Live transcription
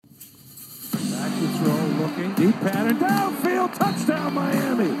looking. Deep pattern. Downfield. Touchdown,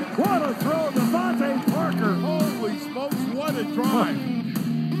 Miami. What a throw. Devontae Parker. Holy smokes, what a drive.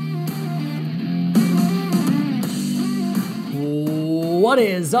 What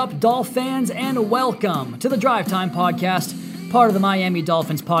is up, Dolph fans, and welcome to the Drive Time Podcast, part of the Miami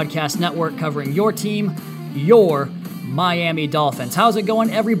Dolphins Podcast Network, covering your team, your Miami Dolphins. How's it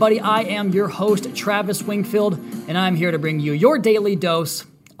going, everybody? I am your host, Travis Wingfield, and I'm here to bring you your daily dose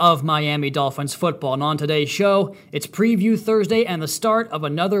of Miami Dolphins football. And on today's show, it's Preview Thursday and the start of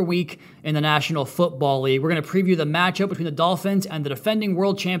another week in the National Football League. We're going to preview the matchup between the Dolphins and the defending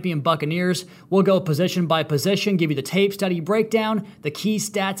world champion Buccaneers. We'll go position by position, give you the tape study breakdown, the key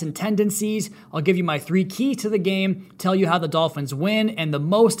stats and tendencies. I'll give you my 3 keys to the game, tell you how the Dolphins win, and the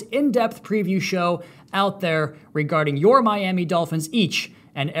most in-depth preview show out there regarding your Miami Dolphins each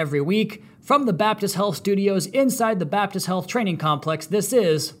and every week. From the Baptist Health Studios inside the Baptist Health Training Complex, this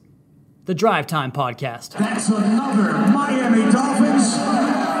is the Drive Time Podcast. That's another Miami Dolphins.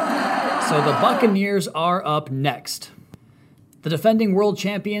 So the Buccaneers are up next. The defending world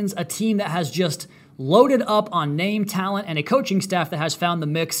champions, a team that has just loaded up on name, talent, and a coaching staff that has found the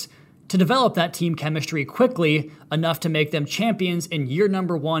mix to develop that team chemistry quickly enough to make them champions in year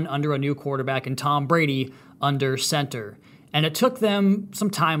number 1 under a new quarterback in Tom Brady under center. And it took them some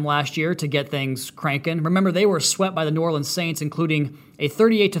time last year to get things cranking. Remember, they were swept by the New Orleans Saints, including a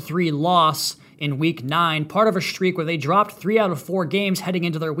 38-3 loss in Week 9, part of a streak where they dropped 3 out of 4 games heading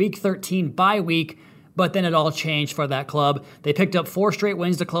into their Week 13 bye week, but then it all changed for that club. They picked up 4 straight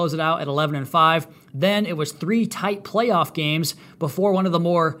wins to close it out at 11-5. Then it was 3 tight playoff games before one of the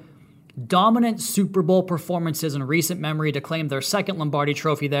more dominant Super Bowl performances in recent memory to claim their second Lombardi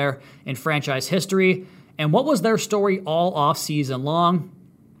trophy there in franchise history. And what was their story all offseason long?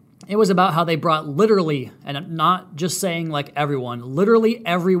 It was about how they brought literally, and I'm not just saying like everyone, literally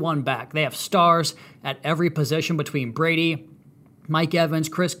everyone back. They have stars at every position between Brady, Mike Evans,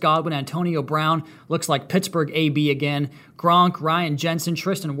 Chris Godwin, Antonio Brown, looks like Pittsburgh AB again, Gronk, Ryan Jensen,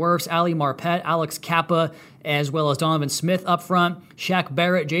 Tristan Wirfs, Ali Marpet, Alex Kappa, as well as Donovan Smith up front, Shaq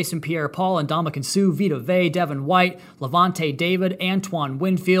Barrett, Jason Pierre-Paul, and Ndamukong Suh, Vita Vea, Devin White, Levante David, Antoine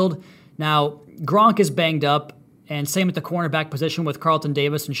Winfield. Now, Gronk is banged up, and same at the cornerback position with Carlton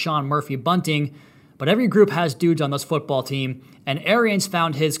Davis and Sean Murphy-Bunting, but every group has dudes on this football team, and Arians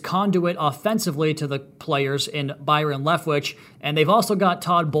found his conduit offensively to the players in Byron Leftwich, and they've also got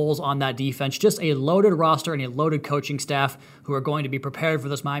Todd Bowles on that defense, just a loaded roster and a loaded coaching staff who are going to be prepared for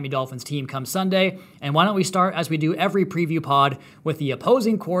this Miami Dolphins team come Sunday. And why don't we start, as we do every preview pod, with the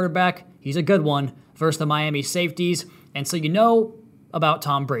opposing quarterback, he's a good one, versus the Miami safeties, and so you know about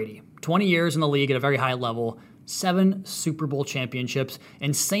Tom Brady. 20 years in the league at a very high level, 7 Super Bowl championships,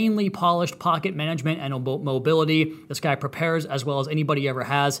 insanely polished pocket management and mobility. This guy prepares as well as anybody ever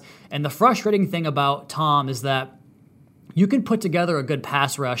has. And the frustrating thing about Tom is that you can put together a good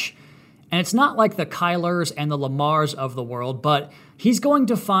pass rush, and it's not like the Kylers and the Lamars of the world, but he's going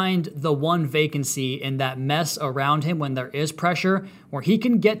to find the one vacancy in that mess around him when there is pressure, where he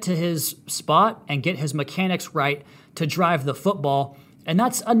can get to his spot and get his mechanics right to drive the football. And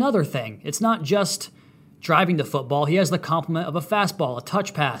that's another thing. It's not just driving the football. He has the complement of a fastball, a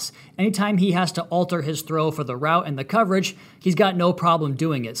touch pass. Anytime he has to alter his throw for the route and the coverage, he's got no problem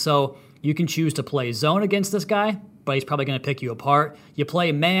doing it. So you can choose to play zone against this guy, but he's probably going to pick you apart. You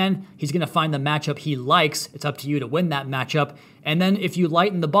play man, he's going to find the matchup he likes. It's up to you to win that matchup. And then if you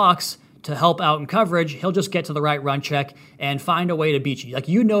lighten the box to help out in coverage, he'll just get to the right run check and find a way to beat you. Like,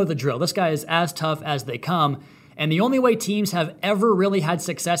 you know the drill. This guy is as tough as they come. And the only way teams have ever really had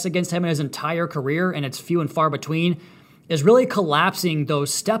success against him in his entire career, and it's few and far between, is really collapsing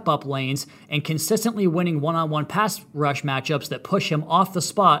those step-up lanes and consistently winning one-on-one pass rush matchups that push him off the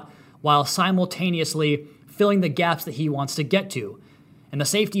spot while simultaneously filling the gaps that he wants to get to. And the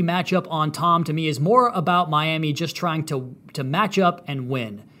safety matchup on Tom, to me, is more about Miami just trying to match up and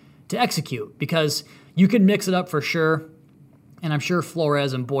win, to execute, because you can mix it up for sure, and I'm sure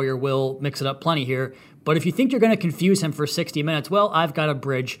Flores and Boyer will mix it up plenty here. But if you think you're going to confuse him for 60 minutes, well, I've got a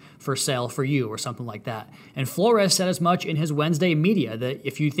bridge for sale for you, or something like that. And Flores said as much in his Wednesday media, that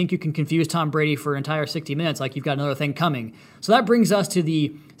if you think you can confuse Tom Brady for an entire 60 minutes, like, you've got another thing coming. So that brings us to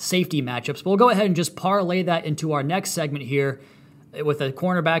the safety matchups. But we'll go ahead and just parlay that into our next segment here with the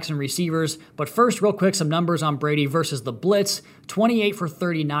cornerbacks and receivers. But first, real quick, some numbers on Brady versus the blitz. 28 for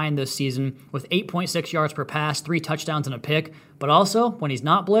 39 this season with 8.6 yards per pass, 3 touchdowns and a pick. But also, when he's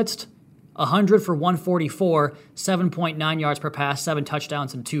not blitzed, 100 for 144, 7.9 yards per pass, 7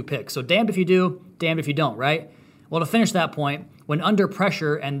 touchdowns and 2 picks. So damned if you do, damned if you don't, right? Well, to finish that point, when under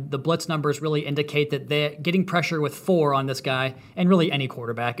pressure, and the blitz numbers really indicate that they're getting pressure with 4 on this guy, and really any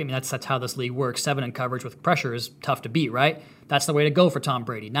quarterback. I mean, that's how this league works. 7 in coverage with pressure is tough to beat, right? That's the way to go for Tom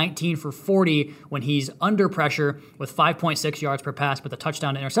Brady. 19 for 40 when he's under pressure with 5.6 yards per pass, but the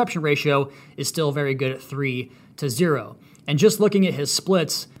touchdown to interception ratio is still very good at 3-0. And just looking at his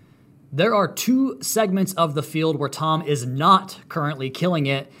splits, there are 2 segments of the field where Tom is not currently killing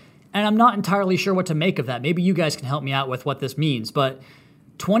it, and I'm not entirely sure what to make of that. Maybe you guys can help me out with what this means, but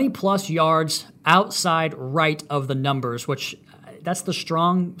 20-plus yards outside right of the numbers, which that's the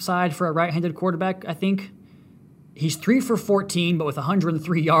strong side for a right-handed quarterback, I think. He's 3 for 14, but with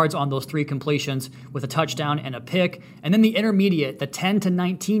 103 yards on those 3 completions with a touchdown and a pick. And then the intermediate, the 10 to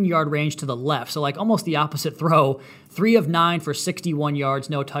 19 yard range to the left. So like almost the opposite throw. 3 of 9 for 61 yards,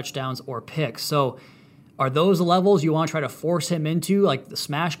 no touchdowns or picks. So are those the levels you want to try to force him into, like the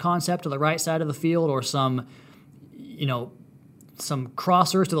smash concept to the right side of the field, or some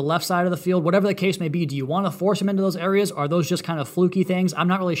crossers to the left side of the field? Whatever the case may be, do you want to force him into those areas? Are those just kind of fluky things? I'm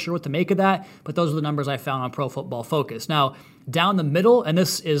not really sure what to make of that, but those are the numbers I found on Pro Football Focus. Now, down the middle, and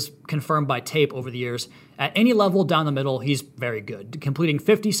this is confirmed by tape over the years, at any level down the middle, he's very good, completing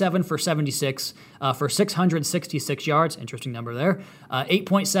 57 for 76 for 666 yards. Interesting number there.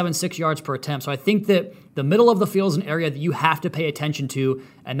 8.76 yards per attempt. So I think that the middle of the field is an area that you have to pay attention to,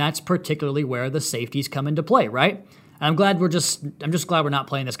 and that's particularly where the safeties come into play, right? And I'm just glad we're not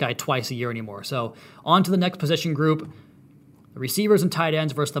playing this guy twice a year anymore. So on to the next position group, the receivers and tight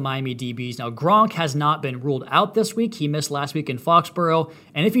ends versus the Miami DBs. Now, Gronk has not been ruled out this week. He missed last week in Foxborough.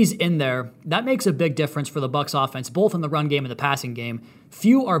 And if he's in there, that makes a big difference for the Bucs offense, both in the run game and the passing game.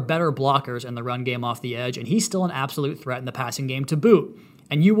 Few are better blockers in the run game off the edge, and he's still an absolute threat in the passing game to boot.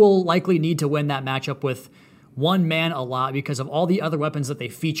 And you will likely need to win that matchup with one man a lot because of all the other weapons that they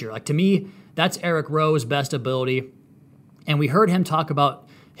feature. Like, to me, that's Eric Rowe's best ability. And we heard him talk about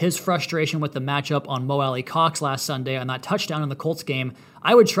his frustration with the matchup on Mo Alley Cox last Sunday on that touchdown in the Colts game.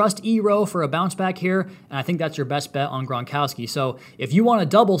 I would trust E-Rowe for a bounce back here, and I think that's your best bet on Gronkowski. So if you want to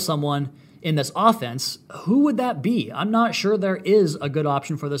double someone in this offense, who would that be? I'm not sure there is a good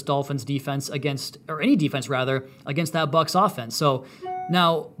option for this Dolphins defense against, or any defense rather, against that Bucs offense. So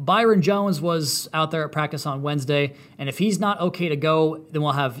now, Byron Jones was out there at practice on Wednesday, and if he's not okay to go, then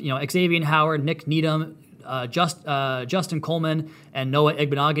we'll have Xavier Howard, Nick Needham, Justin Coleman, and Noah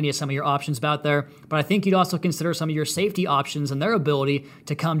Igbenogany as some of your options out there. But I think you'd also consider some of your safety options and their ability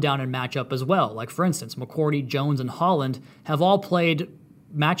to come down and match up as well. Like, for instance, McCourty, Jones, and Holland have all played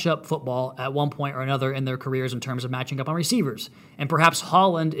matchup football at one point or another in their careers in terms of matching up on receivers. And perhaps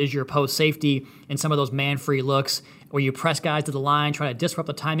Holland is your post safety in some of those man-free looks where you press guys to the line, try to disrupt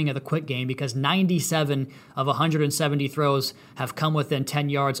the timing of the quick game, because 97 of 170 throws have come within 10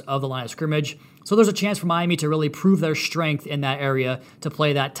 yards of the line of scrimmage. So there's a chance for Miami to really prove their strength in that area to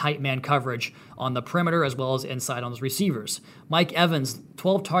play that tight man coverage on the perimeter as well as inside on those receivers. Mike Evans,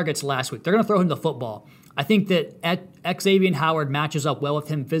 12 targets last week. They're going to throw him the football. I think that Xavier Howard matches up well with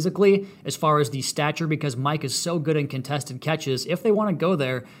him physically as far as the stature, because Mike is so good in contested catches. If they want to go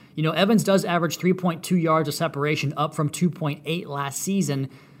there, Evans does average 3.2 yards of separation, up from 2.8 last season.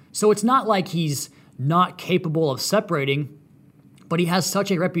 So it's not like he's not capable of separating, but he has such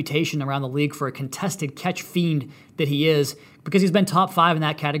a reputation around the league for a contested catch fiend that he is, because he's been top 5 in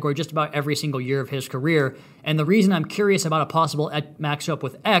that category just about every single year of his career. And the reason I'm curious about a possible matchup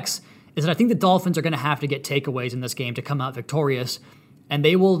with X is that I think the Dolphins are going to have to get takeaways in this game to come out victorious, and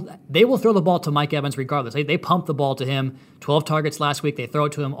they will throw the ball to Mike Evans regardless. They pump the ball to him. 12 targets last week. They throw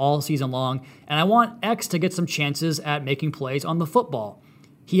it to him all season long, and I want X to get some chances at making plays on the football.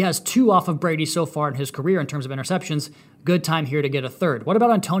 He has 2 off of Brady so far in his career in terms of interceptions. Good time here to get a third. What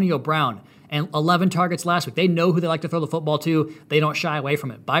about Antonio Brown? And 11 targets last week. They know who they like to throw the football to. They don't shy away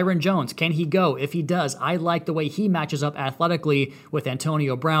from it. Byron Jones, can he go? If he does, I like the way he matches up athletically with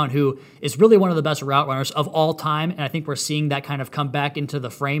Antonio Brown, who is really one of the best route runners of all time. And I think we're seeing that kind of come back into the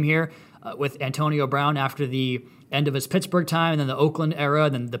frame here with Antonio Brown after the end of his Pittsburgh time, and then the Oakland era,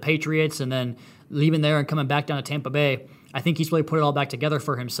 and then the Patriots, and then leaving there and coming back down to Tampa Bay. I think he's really put it all back together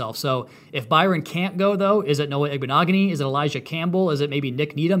for himself. So if Byron can't go, though, is it Noah Igbenogany? Is it Elijah Campbell? Is it maybe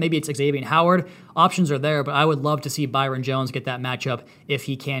Nick Needham? Maybe it's Xavier Howard. Options are there, but I would love to see Byron Jones get that matchup if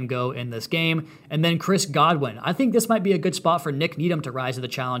he can go in this game. And then Chris Godwin. I think this might be a good spot for Nick Needham to rise to the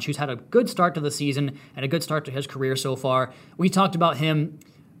challenge, who's had a good start to the season and a good start to his career so far. We talked about him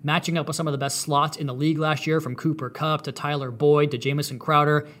matching up with some of the best slots in the league last year, from Cooper Kupp to Tyler Boyd to Jamison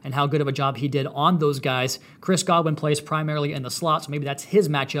Crowder, and how good of a job he did on those guys. Chris Godwin plays primarily in the slot, so maybe that's his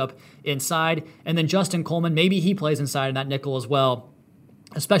matchup inside. And then Justin Coleman, maybe he plays inside in that nickel as well.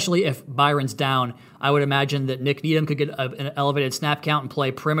 especially if Byron's down. I would imagine that Nick Needham could get an elevated snap count and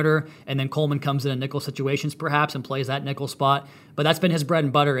play perimeter, and then Coleman comes in nickel situations perhaps and plays that nickel spot. But that's been his bread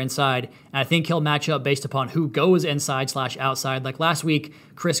and butter inside, and I think he'll match up based upon who goes inside/outside. Like last week,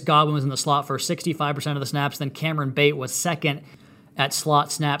 Chris Godwin was in the slot for 65% of the snaps, then Cameron Bate was second at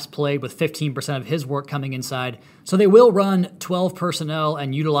slot snaps played with 15% of his work coming inside. So they will run 12 personnel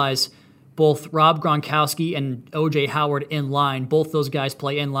and utilize both Rob Gronkowski and O.J. Howard in line. Both those guys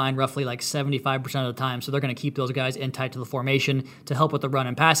play in line roughly like 75% of the time, so they're going to keep those guys in tight to the formation to help with the run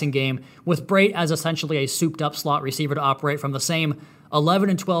and passing game, with Brate as essentially a souped-up slot receiver to operate from the same 11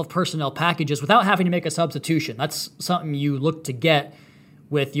 and 12 personnel packages without having to make a substitution. That's something you look to get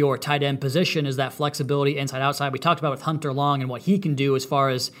with your tight end position, is that flexibility inside-outside. We talked about with Hunter Long and what he can do as far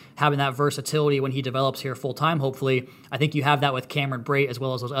as having that versatility when he develops here full-time, hopefully. I think you have that with Cameron Brate as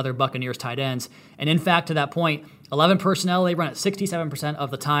well as those other Buccaneers tight ends. And in fact, to that point, 11 personnel, they run at 67%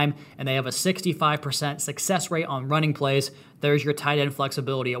 of the time, and they have a 65% success rate on running plays. There's your tight end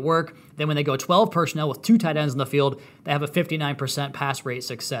flexibility at work. Then when they go 12 personnel with 2 tight ends in the field, they have a 59% pass rate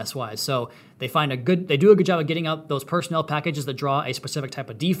success-wise. So they do a good job of getting out those personnel packages that draw a specific type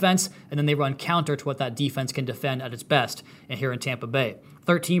of defense, and then they run counter to what that defense can defend at its best. And here in Tampa Bay,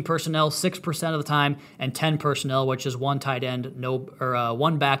 13 personnel 6% of the time, and 10 personnel, which is 1 tight end,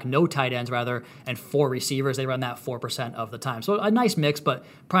 one back, no tight ends rather, and 4 receivers. They run that 4% of the time. So a nice mix, but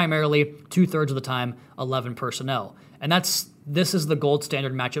primarily 2/3 of the time, 11 personnel. And this is the gold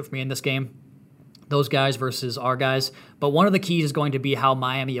standard matchup for me in this game. Those guys versus our guys. But one of the keys is going to be how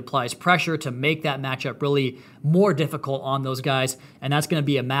Miami applies pressure to make that matchup really more difficult on those guys. And that's going to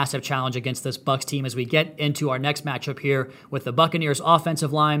be a massive challenge against this Bucs team as we get into our next matchup here with the Buccaneers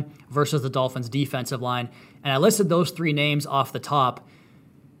offensive line versus the Dolphins defensive line. And I listed those 3 names off the top.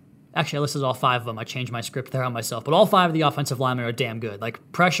 Actually, I listed all 5 of them. I changed my script there on myself. But all 5 of the offensive linemen are damn good.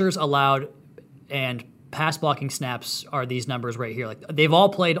 Like pressures allowed and pass blocking snaps are these numbers right here. Like they've all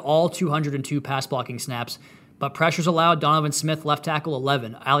played all 202 pass blocking snaps, but pressures allowed: Donovan Smith, left tackle,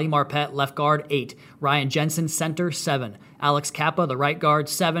 11. Ali Marpet, left guard, 8. Ryan Jensen, center, 7. Alex Kappa, the right guard,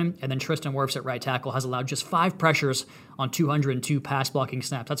 7. And then Tristan Wirfs at right tackle has allowed just 5 pressures on 202 pass blocking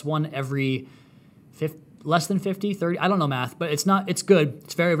snaps. That's one every less than 50, 30. I don't know math, but it's good.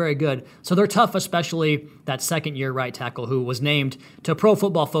 It's very, very good. So they're tough, especially that second-year right tackle who was named to Pro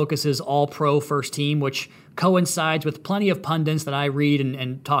Football Focus's All-Pro first team, which coincides with plenty of pundits that I read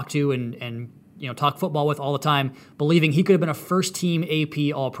and talk to and talk football with all the time, believing he could have been a first-team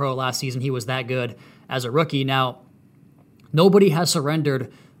AP All-Pro last season. He was that good as a rookie. Now, nobody has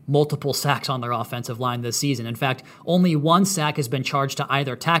surrendered multiple sacks on their offensive line this season. In fact, only 1 sack has been charged to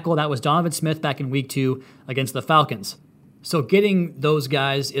either tackle. That was Donovan Smith back in Week 2 against the Falcons. So getting those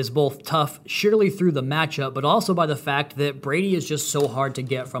guys is both tough, surely through the matchup, but also by the fact that Brady is just so hard to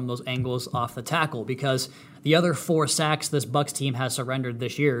get from those angles off the tackle, because the other 4 sacks this Bucs team has surrendered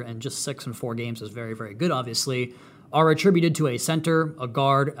this year, and just 6 in 4 games is very, very good, obviously, are attributed to a center, a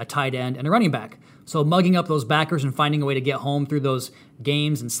guard, a tight end, and a running back. So mugging up those backers and finding a way to get home through those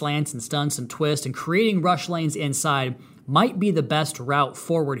games and slants and stunts and twists and creating rush lanes inside might be the best route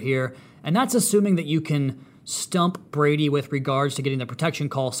forward here. And that's assuming that you can stump Brady with regards to getting the protection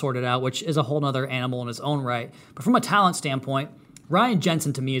call sorted out, which is a whole other animal in its own right. But from a talent standpoint, Ryan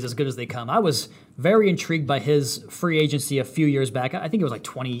Jensen to me is as good as they come. I was very intrigued by his free agency a few years back. I think it was like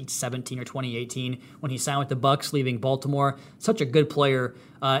 2017 or 2018 when he signed with the Bucs, leaving Baltimore. Such a good player.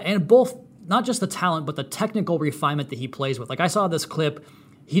 And both, not just the talent, but the technical refinement that he plays with. Like I saw this clip.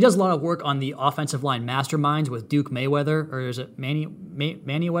 He does a lot of work on the offensive line masterminds with Duke Mayweather, or is it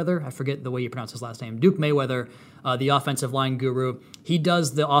Mayweather? I forget the way you pronounce his last name. Duke Mayweather, the offensive line guru. He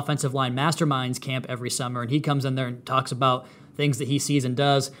does the offensive line masterminds camp every summer, and he comes in there and talks about things that he sees and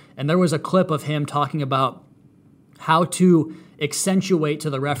does. And there was a clip of him talking about how to accentuate to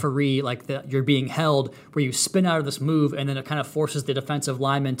the referee like that you're being held, where you spin out of this move, and then it kind of forces the defensive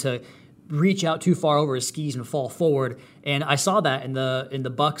lineman to reach out too far over his skis and fall forward. And I saw that in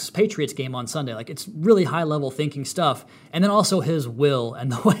the Bucs Patriots game on Sunday. Like, it's really high level thinking stuff. And then also his will and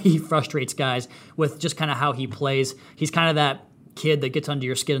the way he frustrates guys with just kind of how he plays. He's kind of that kid that gets under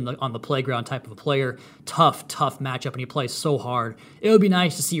your skin on the playground type of a player. Tough matchup, and he plays so hard. It would be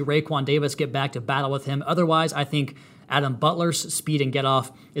nice to see Raekwon Davis get back to battle with him. Otherwise, I think Adam Butler's speed and get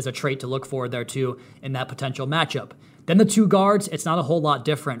off is a trait to look for there too in that potential matchup. Then the 2 guards, it's not a whole lot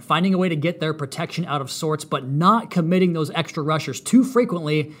different. Finding a way to get their protection out of sorts, but not committing those extra rushers too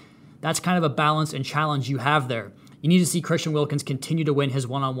frequently, that's kind of a balance and challenge you have there. You need to see Christian Wilkins continue to win his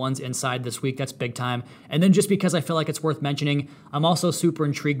one-on-ones inside this week. That's big time. And then just because I feel like it's worth mentioning, I'm also super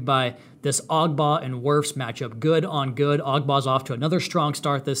intrigued by this Ogbah and Wirfs matchup. Good on good. Ogbah's off to another strong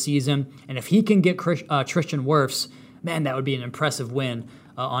start this season. And if he can get Tristan Wirfs, man, that would be an impressive win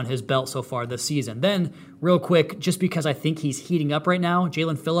on his belt so far this season. Then, real quick, just because I think he's heating up right now,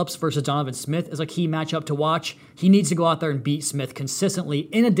 Jalen Phillips versus Donovan Smith is a key matchup to watch. He needs to go out there and beat Smith consistently,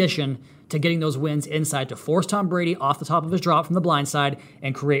 in addition to getting those wins inside to force Tom Brady off the top of his drop from the blind side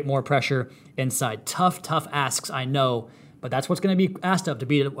and create more pressure inside. Tough asks, I know, but that's what's going to be asked of to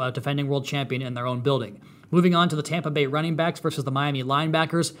be a defending world champion in their own building. Moving on to the Tampa Bay running backs versus the Miami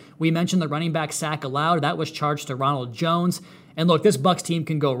linebackers. We mentioned the running back sack allowed. That was charged to Ronald Jones. And look, this Bucs team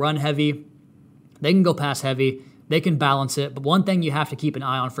can go run heavy. They can go pass heavy. They can balance it. But one thing you have to keep an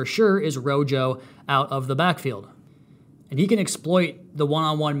eye on for sure is Rojo out of the backfield. And he can exploit the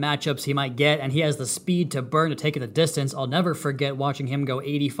one-on-one matchups he might get, and he has the speed to burn to take it the distance. I'll never forget watching him go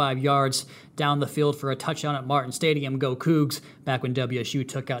 85 yards down the field for a touchdown at Martin Stadium. Go Cougs, back when WSU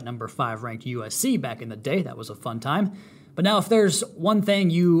took out number 5 ranked USC back in the day. That was a fun time. But now if there's one thing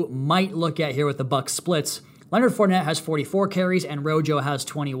you might look at here with the Bucs splits, Leonard Fournette has 44 carries and Rojo has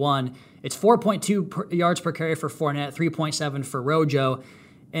 21. It's 4.2 yards per carry for Fournette, 3.7 for Rojo.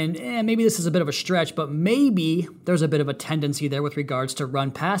 And maybe this is a bit of a stretch, but maybe there's a bit of a tendency there with regards to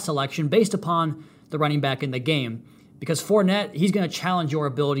run-pass selection based upon the running back in the game. Because Fournette, he's going to challenge your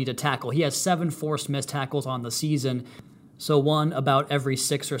ability to tackle. He has 7 forced missed tackles on the season, so one about every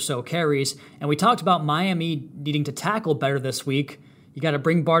 6 or so carries. And we talked about Miami needing to tackle better this week. You got to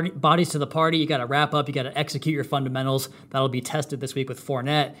bring bodies to the party. You got to wrap up. You got to execute your fundamentals. That'll be tested this week with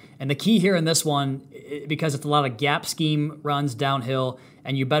Fournette. And the key here in this one, because it's a lot of gap scheme runs downhill,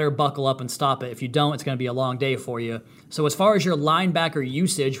 and you better buckle up and stop it. If you don't, it's going to be a long day for you. So as far as your linebacker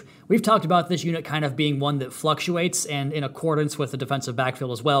usage, we've talked about this unit kind of being one that fluctuates and in accordance with the defensive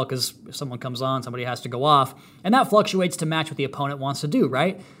backfield as well, because if someone comes on, somebody has to go off. And that fluctuates to match what the opponent wants to do,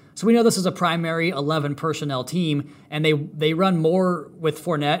 right? So we know this is a primary 11 personnel team, and they run more with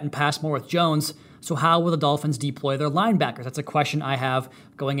Fournette and pass more with Jones. So how will the Dolphins deploy their linebackers? That's a question I have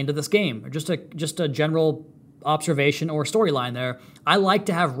going into this game. Or just a general observation or storyline there. I like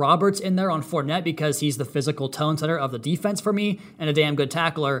to have Roberts in there on Fournette because he's the physical tone setter of the defense for me and a damn good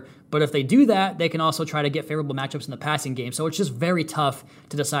tackler. But if they do that, they can also try to get favorable matchups in the passing game. So it's just very tough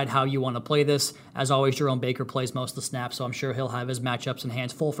to decide how you want to play this. As always, Jerome Baker plays most of the snaps, so I'm sure he'll have his matchups and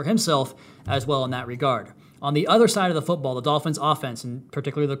hands full for himself as well in that regard. On the other side of the football, the Dolphins offense, and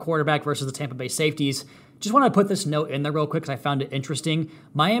particularly the quarterback versus the Tampa Bay safeties, just want to put this note in there real quick because I found it interesting.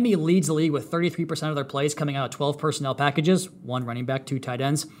 Miami leads the league with 33% of their plays coming out of 12 personnel packages, 1 running back, 2 tight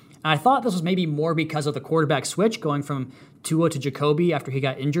ends. And I thought this was maybe more because of the quarterback switch going from Tua to Jacoby after he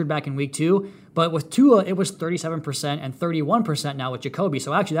got injured back in week 2. But with Tua, it was 37% and 31% now with Jacoby.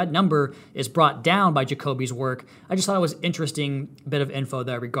 So actually that number is brought down by Jacoby's work. I just thought it was interesting bit of info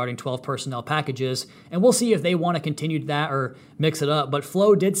there regarding 12 personnel packages. And we'll see if they want to continue that or mix it up. But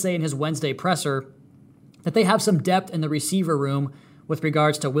Flo did say in his Wednesday presser that they have some depth in the receiver room with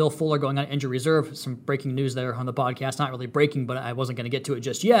regards to Will Fuller going on injury reserve. Some breaking news there on the podcast. Not really breaking, but I wasn't going to get to it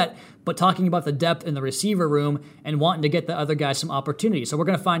just yet. But talking about the depth in the receiver room and wanting to get the other guys some opportunity. So we're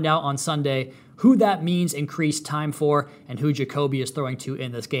going to find out on Sunday who that means increased time for and who Jacoby is throwing to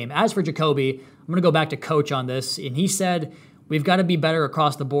in this game. As for Jacoby, I'm going to go back to Coach on this. And he said, we've got to be better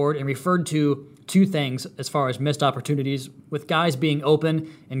across the board, and referred to 2 things as far as missed opportunities, with guys being open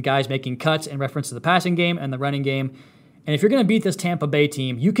and guys making cuts in reference to the passing game and the running game. And if you're going to beat this Tampa Bay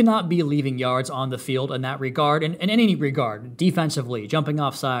team, you cannot be leaving yards on the field in that regard, in any regard, defensively, jumping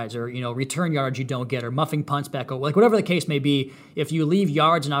off sides, or return yards you don't get, or muffing punts back, like whatever the case may be. If you leave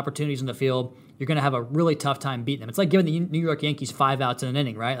yards and opportunities in the field, you're going to have a really tough time beating them. It's like giving the New York Yankees 5 outs in an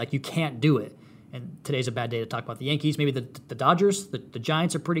inning, right? Like, you can't do it. And today's a bad day to talk about the Yankees. Maybe the Dodgers, the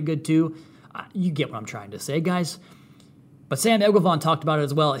Giants are pretty good too. You get what I'm trying to say, guys. But Sam Ogilvie talked about it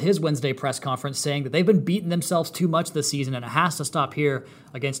as well at his Wednesday press conference, saying that they've been beating themselves too much this season, and it has to stop here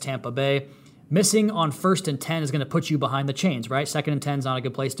against Tampa Bay. Missing on 1st and 10 is going to put you behind the chains, right? 2nd and 10 is not a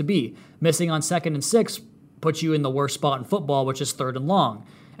good place to be. Missing on 2nd and 6 puts you in the worst spot in football, which is 3rd and long.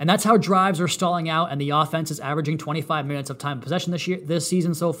 And that's how drives are stalling out, and the offense is averaging 25 minutes of time of possession this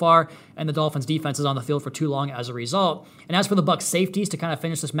season so far, and the Dolphins' defense is on the field for too long as a result. And as for the Bucs' safeties to kind of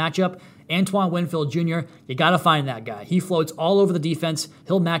finish this matchup, Antoine Winfield Jr., you got to find that guy. He floats all over the defense.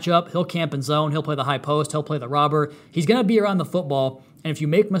 He'll match up. He'll camp in zone. He'll play the high post. He'll play the robber. He's going to be around the football, and if you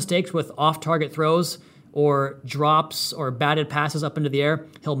make mistakes with off-target throws or drops or batted passes up into the air,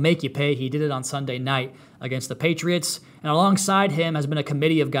 he'll make you pay. He did it on Sunday night against the Patriots. And alongside him has been a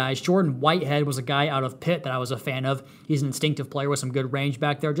committee of guys. Jordan Whitehead was a guy out of Pitt that I was a fan of. He's an instinctive player with some good range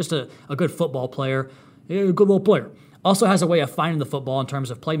back there. Just a good football player. A good little player. Also has a way of finding the football in terms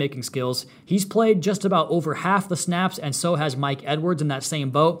of playmaking skills. He's played just about over half the snaps, and so has Mike Edwards in that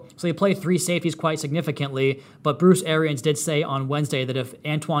same boat. So they play three safeties quite significantly, but Bruce Arians did say on Wednesday that if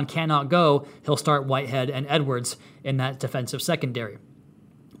Antoine cannot go, he'll start Whitehead and Edwards in that defensive secondary.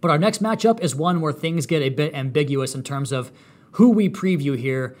 But our next matchup is one where things get a bit ambiguous in terms of who we preview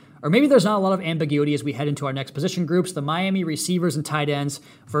here. Or maybe there's not a lot of ambiguity as we head into our next position groups, the Miami receivers and tight ends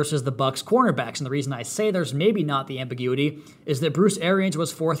versus the Bucs cornerbacks. And the reason I say there's maybe not the ambiguity is that Bruce Arians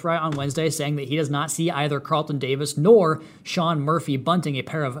was forthright on Wednesday saying that he does not see either Carlton Davis nor Sean Murphy-Bunting, a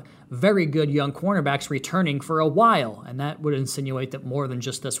pair of very good young cornerbacks, returning for a while. And that would insinuate that more than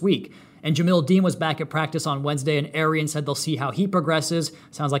just this week. And Jamil Dean was back at practice on Wednesday, and Arians said they'll see how he progresses.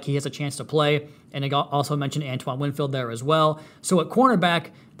 Sounds like he has a chance to play. And they also mentioned Antoine Winfield there as well. So at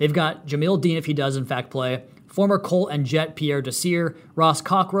cornerback, they've got Jamil Dean, if he does in fact play, former Colt and Jet Pierre Desir, Ross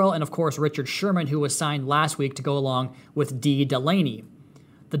Cockrell, and of course Richard Sherman, who was signed last week to go along with D. Delaney.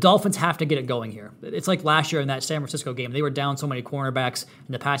 The Dolphins have to get it going here. It's like last year in that San Francisco game. They were down so many cornerbacks,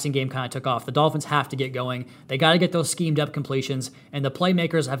 and the passing game kind of took off. The Dolphins have to get going. They got to get those schemed-up completions, and the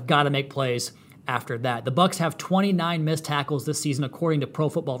playmakers have got to make plays after that. The Bucs have 29 missed tackles this season, according to Pro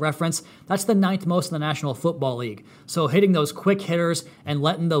Football Reference. That's the 9th most in the National Football League. So hitting those quick hitters and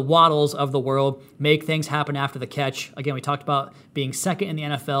letting the Waddles of the world make things happen after the catch. Again, we talked about being second in the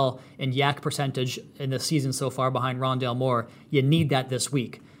NFL in yak percentage in the season so far behind Rondale Moore. You need that this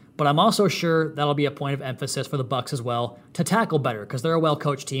week. But I'm also sure that'll be a point of emphasis for the Bucs as well to tackle better because they're a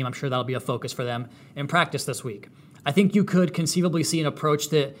well-coached team. I'm sure that'll be a focus for them in practice this week. I think you could conceivably see an approach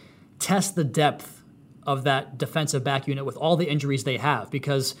that tests the depth of that defensive back unit with all the injuries they have,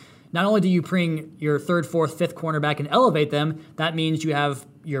 because not only do you bring your third, fourth, fifth cornerback and elevate them, that means you have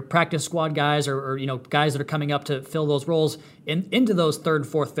your practice squad guys or guys that are coming up to fill those roles into those third,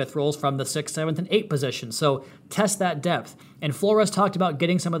 fourth, fifth roles from the 6th, 7th, and 8th positions. So test that depth. And Flores talked about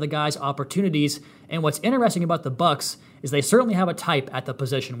getting some of the guys opportunities. And what's interesting about the Bucs is they certainly have a type at the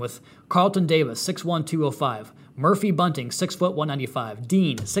position with Carlton Davis, 6'1", 205, Murphy-Bunting, 6', 195,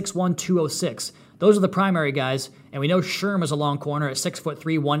 Dean, 6'1", 206. Those are the primary guys, and we know Sherm is a long corner at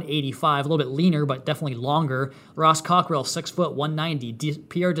 6'3", 185, a little bit leaner, but definitely longer. Ross Cockrell, 6', 190.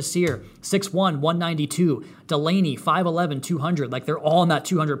 Pierre Desir, 6'1", 192. Delaney, 5'11", 200. Like, they're all in that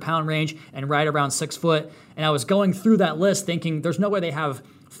 200-pound range and right around 6 foot. And I was going through that list thinking there's no way they have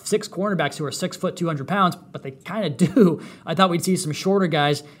 6 cornerbacks who are 6 foot, 200 pounds, but they kind of do. I thought we'd see some shorter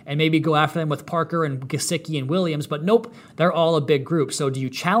guys and maybe go after them with Parker and Gesicki and Williams, but nope, they're all a big group. So do you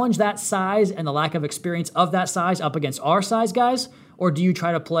challenge that size and the lack of experience of that size up against our size guys, or do you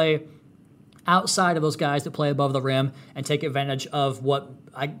try to play outside of those guys that play above the rim and take advantage of what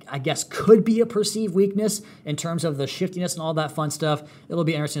I guess could be a perceived weakness in terms of the shiftiness and all that fun stuff? It'll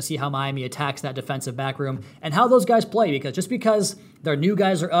be interesting to see how Miami attacks that defensive back room and how those guys play, because just because their new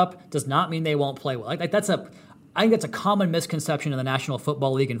guys are up does not mean they won't play well. I think that's a common misconception in the National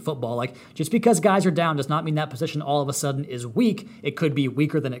Football League and football. Like, just because guys are down does not mean that position all of a sudden is weak. It could be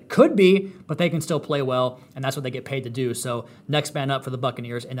weaker than it could be, but they can still play well, and that's what they get paid to do. So next man up for the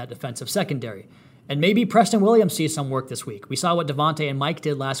Buccaneers in that defensive secondary. And maybe Preston Williams sees some work this week. We saw what Devontae and Mike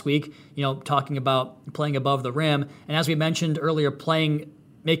did last week, talking about playing above the rim. And as we mentioned earlier,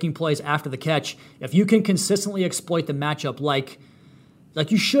 making plays after the catch. If you can consistently exploit the matchup like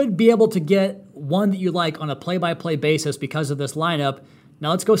you should be able to get one that you like on a play-by-play basis because of this lineup. Now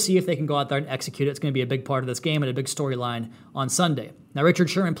let's go see if they can go out there and execute it. It's going to be a big part of this game and a big storyline on Sunday. Now, Richard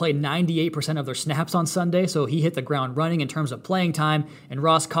Sherman played 98% of their snaps on Sunday, so he hit the ground running in terms of playing time, and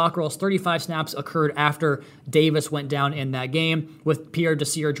Ross Cockrell's 35 snaps occurred after Davis went down in that game, with Pierre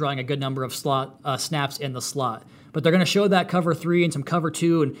Desir drawing a good number of snaps in the slot. But they're going to show that cover 3 and some cover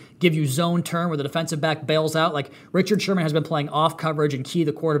 2 and give you zone turn where the defensive back bails out. Like, Richard Sherman has been playing off coverage and key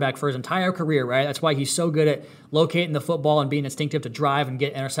the quarterback for his entire career, right? That's why he's so good at locating the football and being instinctive to drive and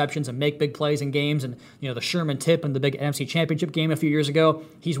get interceptions and make big plays in games. And, the Sherman tip in the big NFC Championship game a few years ago,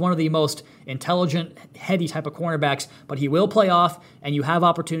 he's one of the most intelligent, heady type of cornerbacks, but he will play off, and you have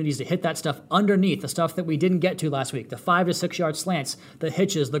opportunities to hit that stuff underneath, the stuff that we didn't get to last week, the 5 to 6 yard slants, the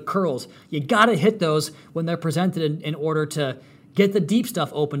hitches, the curls. You got to hit those when they're presented in order to get the deep stuff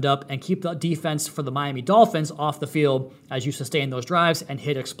opened up and keep the defense for the Miami Dolphins off the field as you sustain those drives and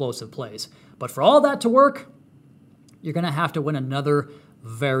hit explosive plays. But for all that to work, you're going to have to win another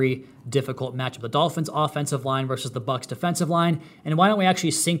very difficult matchup. The Dolphins offensive line versus the Bucs defensive line. And why don't we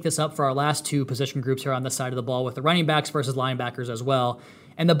actually sync this up for our last two position groups here on this side of the ball with the running backs versus linebackers as well.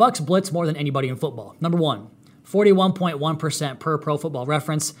 And the Bucs blitz more than anybody in football. Number one, 41.1% per Pro Football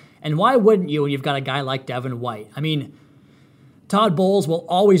Reference. And why wouldn't you when you've got a guy like Devin White? I mean, Todd Bowles will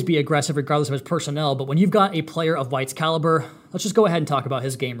always be aggressive regardless of his personnel, but when you've got a player of White's caliber, let's just go ahead and talk about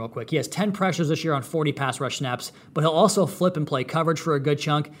his game real quick. He has 10 pressures this year on 40 pass rush snaps, but he'll also flip and play coverage for a good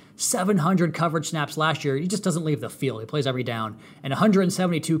chunk. 700 coverage snaps last year. He just doesn't leave the field. He plays every down. And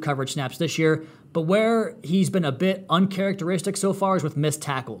 172 coverage snaps this year, but where he's been a bit uncharacteristic so far is with missed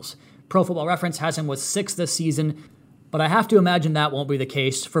tackles. Pro Football Reference has him with 6 this season, but I have to imagine that won't be the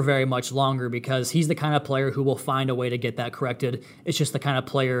case for very much longer because he's the kind of player who will find a way to get that corrected. It's just the kind of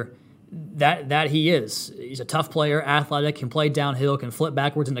player that he is. He's a tough player, athletic, can play downhill, can flip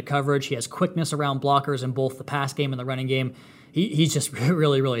backwards into coverage. He has quickness around blockers in both the pass game and the running game. He's just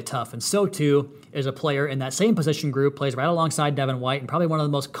really, really tough. And so, too, is a player in that same position group, plays right alongside Devin White, and probably one of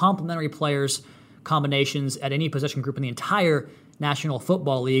the most complementary combinations at any position group in the entire National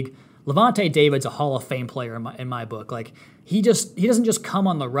Football League. Lavonte David's a Hall of Fame player in my book. Like he doesn't just come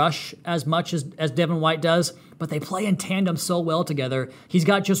on the rush as much as Devin White does, but they play in tandem so well together. He's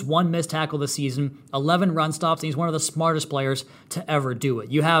got just 1 missed tackle this season, 11 run stops, and he's one of the smartest players to ever do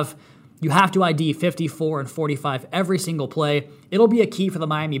it. You have to ID 54 and 45 every single play. It'll be a key for the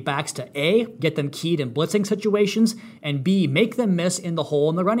Miami backs to A, get them keyed in blitzing situations, and B, make them miss in the hole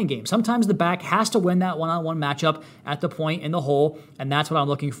in the running game. Sometimes the back has to win that one-on-one matchup at the point in the hole, and that's what I'm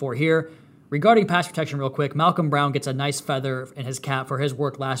looking for here. Regarding pass protection real quick, Malcolm Brown gets a nice feather in his cap for his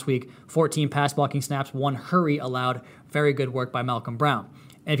work last week. 14 pass blocking snaps, 1 hurry allowed. Very good work by Malcolm Brown.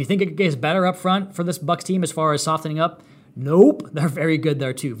 And if you think it gets better up front for this Bucs team as far as softening up, nope, they're very good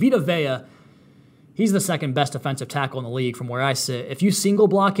there too. Vita Vea, he's the second best defensive tackle in the league from where I sit. If you single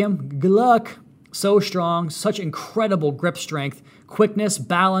block him, good luck. So strong, such incredible grip strength, quickness,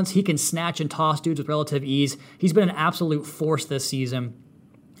 balance. He can snatch and toss dudes with relative ease. He's been an absolute force this season.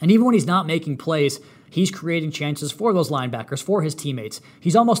 And even when he's not making plays, he's creating chances for those linebackers, for his teammates.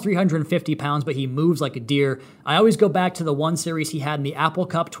 He's almost 350 pounds, but he moves like a deer. I always go back to the one series he had in the Apple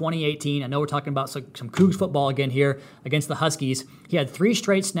Cup 2018. I know we're talking about some Cougs football again here against the Huskies. He had 3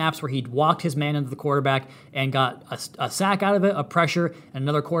 straight snaps where he'd walked his man into the quarterback and got a sack out of it, a pressure, and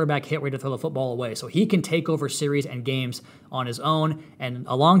another quarterback hit ready to throw the football away. So he can take over series and games on his own. And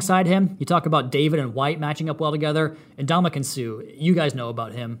alongside him, you talk about David and White matching up well together. And Ndamukong Suh, you guys know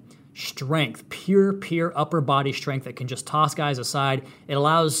about him. Strength, pure upper body strength that can just toss guys aside. It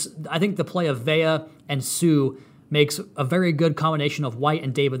allows, I think the play of Vea and Suh makes a very good combination of White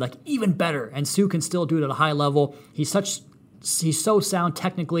and David, like even better. And Suh can still do it at a high level. He's so sound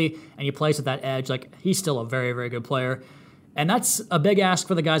technically, and he plays at that edge. Like he's still a very, very good player. And that's a big ask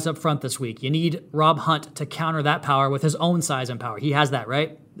for the guys up front this week. You need Rob Hunt to counter that power with his own size and power. He has that,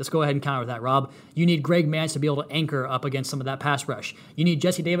 right? Let's go ahead and counter that, Rob. You need Greg Mance to be able to anchor up against some of that pass rush. You need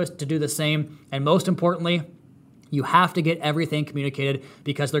Jesse Davis to do the same. And most importantly, you have to get everything communicated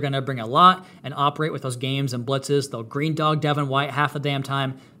because they're going to bring a lot and operate with those games and blitzes. They'll green dog Devin White half the damn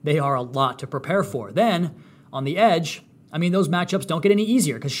time. They are a lot to prepare for. Then, on the edge, I mean, those matchups don't get any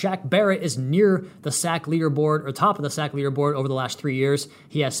easier because Shaq Barrett is near the sack leaderboard or top of the sack leaderboard over the last 3 years.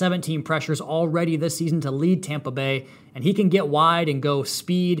 He has 17 pressures already this season to lead Tampa Bay, and he can get wide and go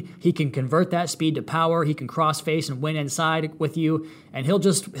speed. He can convert that speed to power. He can cross face and win inside with you, and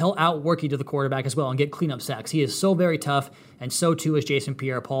he'll outwork you to the quarterback as well and get cleanup sacks. He is so very tough, and so too is Jason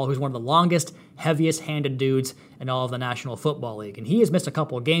Pierre-Paul, who's one of the longest, heaviest-handed dudes in all of the National Football League. And he has missed a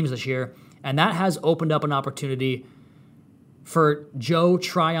couple of games this year, and that has opened up an opportunity for Joe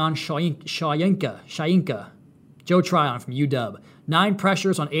Tryon Shoyinka. Joe Tryon from UW. 9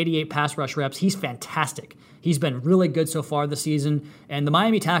 pressures on 88 pass rush reps. He's fantastic. He's been really good so far this season, and the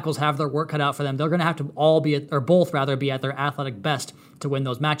Miami tackles have their work cut out for them. They're going to have to both be at their athletic best to win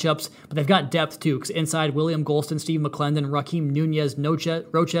those matchups, but they've got depth too, because inside William Golston, Steve McClendon, Raheem Nunez,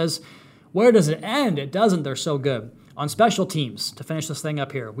 Roches. Where does it end? It doesn't. They're so good. On special teams, to finish this thing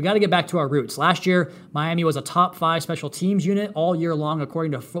up here, we got to get back to our roots. Last year, Miami was a top 5 special teams unit all year long,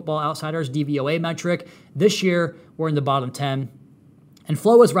 according to Football Outsiders' DVOA metric. This year, we're in the bottom 10. And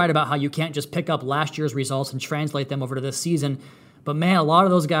Flo is right about how you can't just pick up last year's results and translate them over to this season. But man, a lot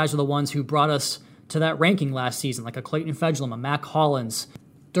of those guys are the ones who brought us to that ranking last season, like a Clayton Fedulum, a Mac Hollins,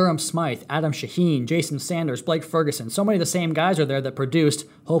 Durham Smythe, Adam Shaheen, Jason Sanders, Blake Ferguson. So many of the same guys are there that produced.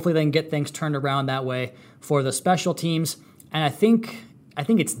 Hopefully they can get things turned around that way for the special teams. And I think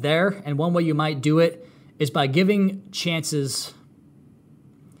it's there. And one way you might do it is by giving chances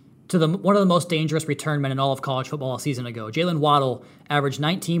to one of the most dangerous return men in all of college football a season ago. Jalen Waddle averaged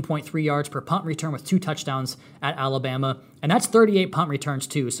 19.3 yards per punt return with 2 touchdowns at Alabama, and that's 38 punt returns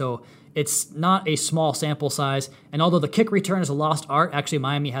too, so it's not a small sample size. And although the kick return is a lost art, actually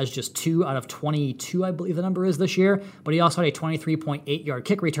Miami has just 2 out of 22, I believe the number is this year, but he also had a 23.8 yard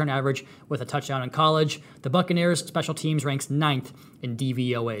kick return average with a touchdown in college. The Buccaneers special teams ranks 9th in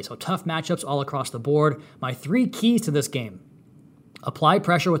DVOA, so tough matchups all across the board. My 3 keys to this game: apply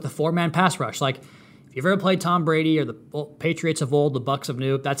pressure with the 4-man pass rush. Like, if you've ever played Tom Brady or the Patriots of old, the Bucs of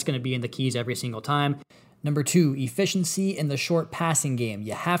new, that's going to be in the keys every single time. Number 2, efficiency in the short passing game.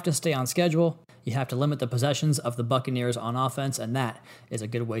 You have to stay on schedule. You have to limit the possessions of the Buccaneers on offense, and that is a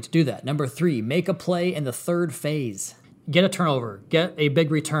good way to do that. Number 3, make a play in the third phase. Get a turnover, get a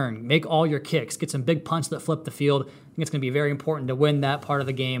big return, make all your kicks, get some big punts that flip the field. I think it's going to be very important to win that part of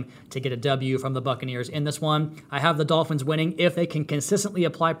the game to get a W from the Buccaneers in this one. I have the Dolphins winning if they can consistently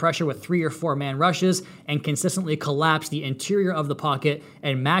apply pressure with 3 or 4 man rushes and consistently collapse the interior of the pocket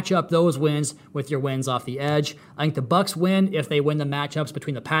and match up those wins with your wins off the edge. I think the Bucs win if they win the matchups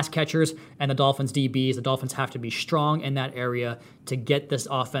between the pass catchers and the Dolphins DBs. The Dolphins have to be strong in that area to get this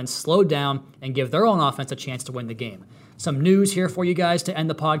offense slowed down and give their own offense a chance to win the game. Some news here for you guys to end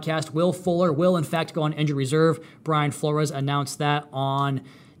the podcast. Will Fuller will, in fact, go on injury reserve. Brian Flores announced that on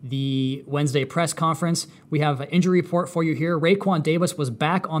the Wednesday press conference. We have an injury report for you here. Raekwon Davis was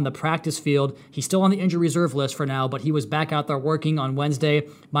back on the practice field. He's still on the injury reserve list for now, but he was back out there working on Wednesday.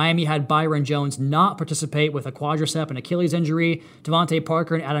 Miami had Byron Jones not participate with a quadricep and Achilles injury. Devontae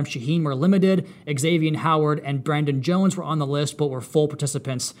Parker and Adam Shaheen were limited. Xavier Howard and Brandon Jones were on the list, but were full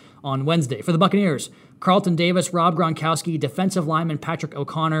participants on Wednesday. For the Buccaneers, Carlton Davis, Rob Gronkowski, defensive lineman Patrick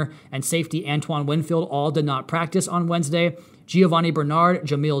O'Connor, and safety Antoine Winfield all did not practice on Wednesday. Giovanni Bernard,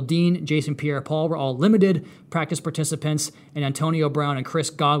 Jamil Dean, Jason Pierre-Paul were all limited practice participants, and Antonio Brown and Chris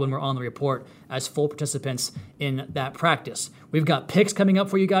Godwin were on the report as full participants in that practice. We've got picks coming up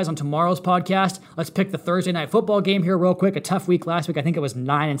for you guys on tomorrow's podcast. Let's pick the Thursday night football game here real quick. A tough week last week. I think it was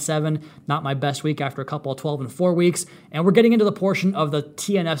 9-7, not my best week after a couple of 12-4 weeks. And we're getting into the portion of the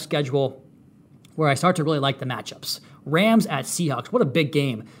TNF schedule where I start to really like the matchups. Rams at Seahawks, what a big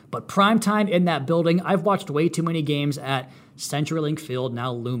game. But primetime in that building, I've watched way too many games at CenturyLink Field,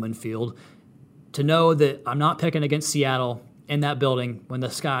 now Lumen Field, to know that I'm not picking against Seattle in that building when the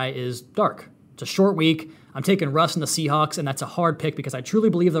sky is dark. It's a short week. I'm taking Russ and the Seahawks, and that's a hard pick because I truly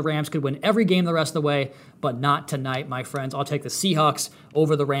believe the Rams could win every game the rest of the way, but not tonight, my friends. I'll take the Seahawks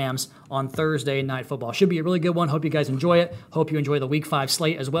over the Rams on Thursday Night Football. Should be a really good one. Hope you guys enjoy it. Hope you enjoy the Week 5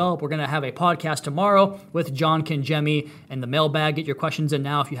 slate as well. We're going to have a podcast tomorrow with John Kinjemi and the mailbag. Get your questions in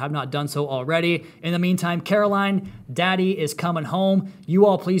now if you have not done so already. In the meantime, Caroline, Daddy is coming home. You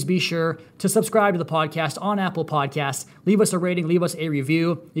all please be sure to subscribe to the podcast on Apple Podcasts. Leave us a rating. Leave us a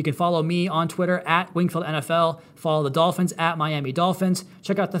review. You can follow me on Twitter at Wingfield NFL. Follow the Dolphins at Miami Dolphins.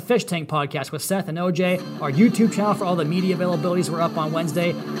 Check out the Fish Tank podcast with Seth and OJ, our YouTube channel for all the media availabilities. We're up on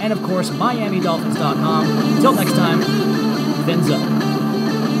Wednesday. And of course, MiamiDolphins.com. Until next time, fins up.